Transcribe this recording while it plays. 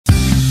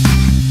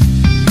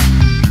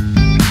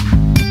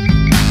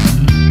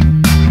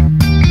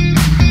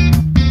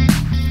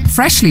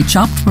Freshly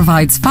Chopped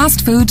provides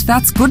fast food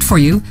that's good for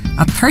you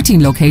at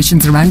 13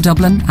 locations around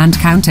Dublin and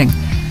counting.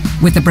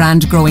 With the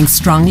brand growing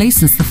strongly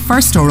since the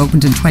first store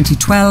opened in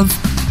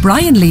 2012,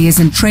 Brian Lee is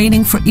in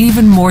training for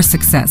even more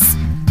success.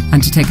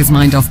 And to take his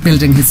mind off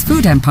building his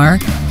food empire,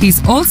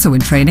 he's also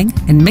in training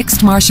in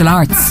mixed martial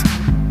arts.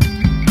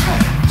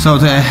 So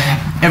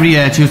every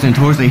Tuesday and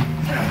Thursday,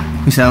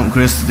 myself and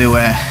Chris do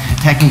a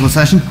technical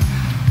session.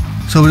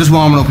 So we're just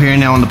warming up here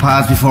now on the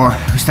pads before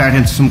we start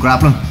into some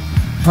grappling.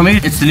 For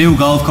me, it's the new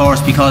golf course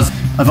because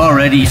I've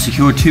already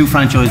secured 2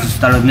 franchises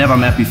that I've never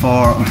met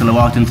before until I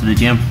walked into the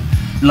gym.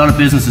 A lot of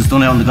business is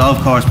done out on the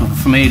golf course, but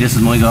for me, this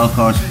is my golf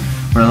course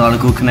where a lot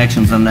of good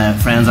connections and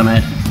friends I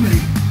made.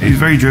 He's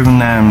very driven.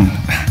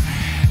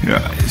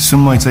 Some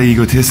might say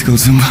egotistical,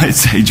 some might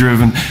say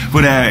driven,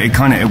 but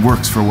it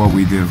works for what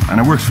we do, and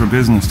it works for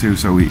business too.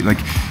 So he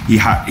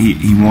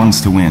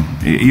wants to win,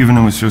 even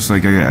though it's just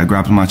like a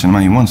grapple match, and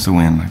he wants to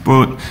win.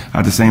 But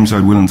at the same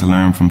side, willing to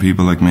learn from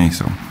people like me.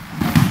 So.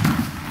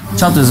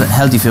 Chopped is a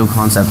healthy food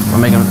concept. We're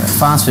making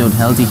fast food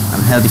healthy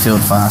and healthy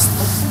food fast.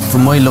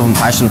 From my love and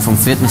passion from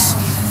fitness,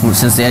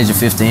 since the age of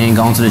 15,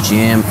 going to the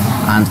gym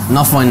and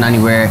not finding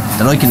anywhere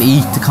that I can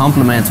eat to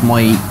complement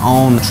my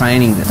own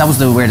training, that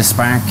was where the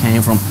spark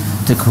came from,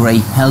 to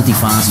create healthy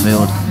fast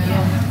food.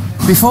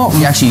 Before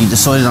we actually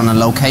decided on a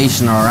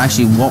location or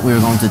actually what we were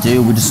going to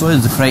do, we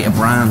decided to create a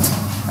brand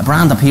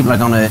that people are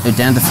going to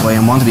identify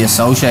and want to be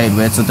associated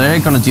with. So they're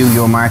going to do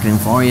your marketing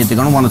for you. They're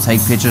going to want to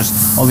take pictures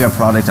of your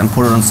product and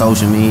put it on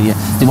social media.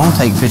 They won't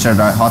take a picture of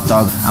their hot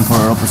dog and put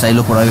it up and say,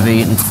 look what I've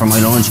eaten for my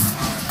lunch.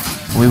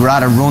 We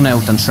rather run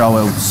out than throw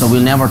out, so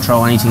we'll never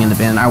throw anything in the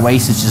bin. Our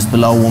wastage is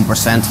below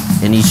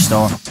 1% in each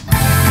store.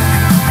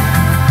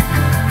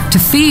 To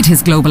feed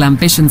his global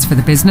ambitions for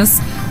the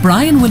business,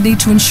 Brian will need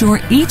to ensure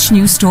each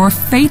new store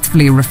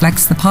faithfully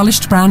reflects the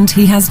polished brand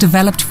he has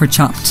developed for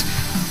Chopped.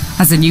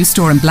 As a new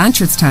store in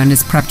Blanchardstown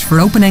is prepped for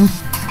opening,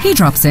 he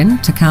drops in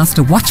to cast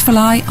a watchful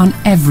eye on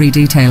every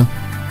detail.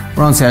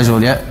 We're on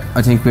schedule, yeah.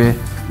 I think we're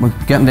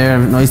getting there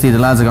nicely. The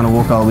lads are going to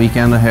work all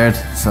weekend, I heard,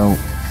 so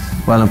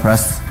well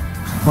impressed.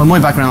 Well, my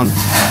background,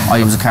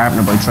 I was a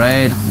carpenter by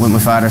trade with my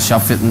father's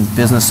shop fitting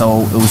business,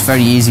 so it was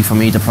very easy for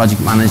me to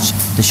project manage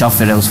the shop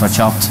fit outs for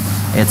Chopped.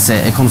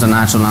 It comes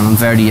natural, and I'm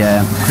very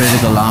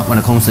critical when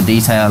it comes to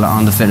detail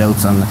on the fit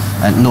outs, and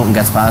nothing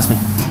gets past me.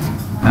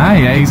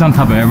 Yeah, he's on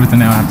top of everything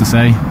now, I have to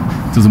say.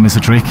 Doesn't miss a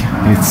trick.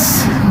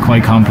 It's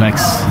quite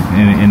complex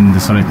in the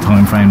sort of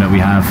time frame that we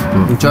have.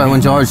 But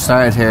when George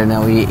started here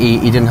now, he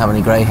didn't have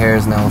any grey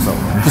hairs now, so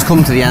just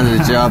coming to the end of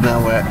the job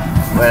now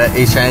where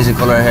he's changing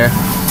colour here.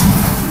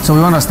 So we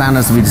want our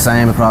standards to be the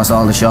same across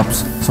all the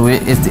shops. So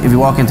if you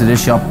walk into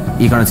this shop,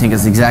 you're going to think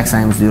it's the exact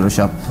same as the other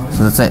shop.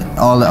 So that's it.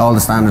 All the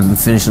standards and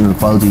finishing and the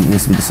quality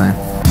needs to be the same.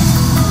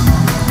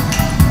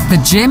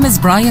 The gym is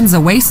Brian's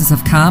oasis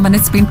of calm, and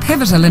it's been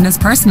pivotal in his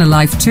personal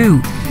life too.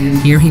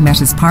 Here he met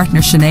his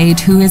partner Sinead,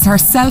 who is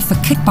herself a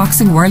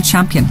kickboxing world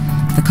champion.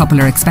 The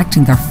couple are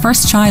expecting their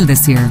first child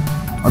this year.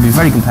 I'll be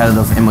very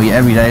competitive in my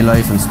everyday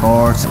life, in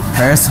sports,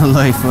 personal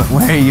life,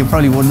 where you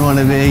probably wouldn't want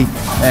to be.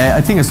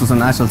 I think it's just a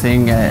natural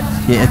thing.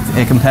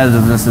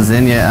 Competitiveness is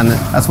in you, and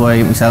that's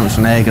why myself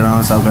and Sinead get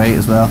on so great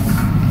as well.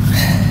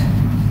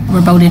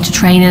 We're both into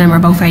training and we're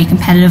both very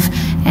competitive.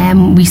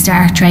 We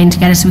started training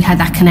together, so we had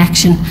that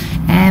connection,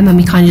 and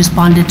we kind of just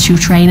bonded through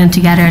training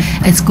together.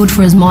 It's good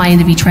for his mind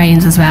if he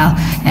trains as well.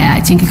 I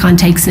think it kind of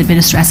takes a bit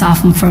of stress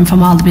off him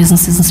from all the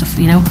businesses and stuff,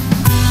 you know.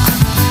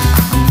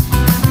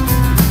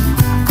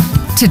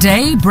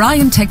 Today,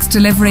 Brian takes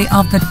delivery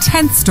of the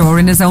 10th store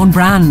in his own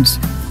brand.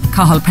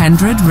 Cathal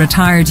Pendred,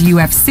 retired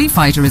UFC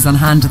fighter, is on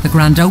hand at the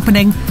grand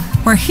opening,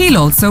 where he'll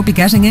also be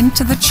getting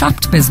into the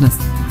Chopped business.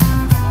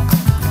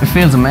 It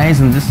feels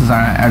amazing. This is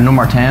our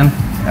number 10,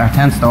 our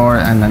 10th store,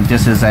 and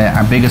this is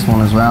our biggest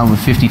one as well, with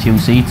 52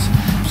 seats.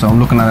 So I'm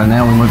looking at it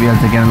now, we might be able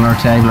to get another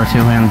table or two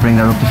in and bring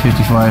that up to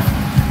 55.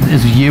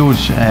 It's a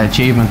huge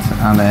achievement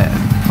and a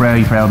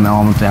very proud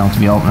moment now to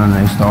be opening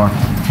a new store.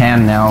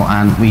 10 now,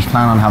 and we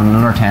plan on having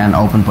another 10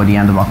 open by the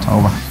end of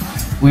October.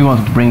 We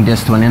wanted to bring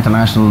this to an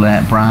international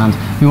brand.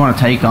 We want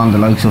to take on the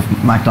likes of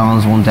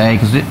McDonald's one day,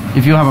 because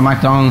if you have a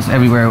McDonald's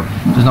everywhere,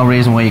 there's no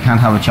reason why you can't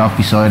have a Chopped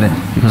beside it,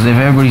 because if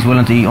everybody's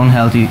willing to eat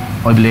unhealthy,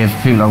 I believe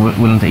people are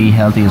willing to eat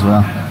healthy as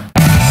well.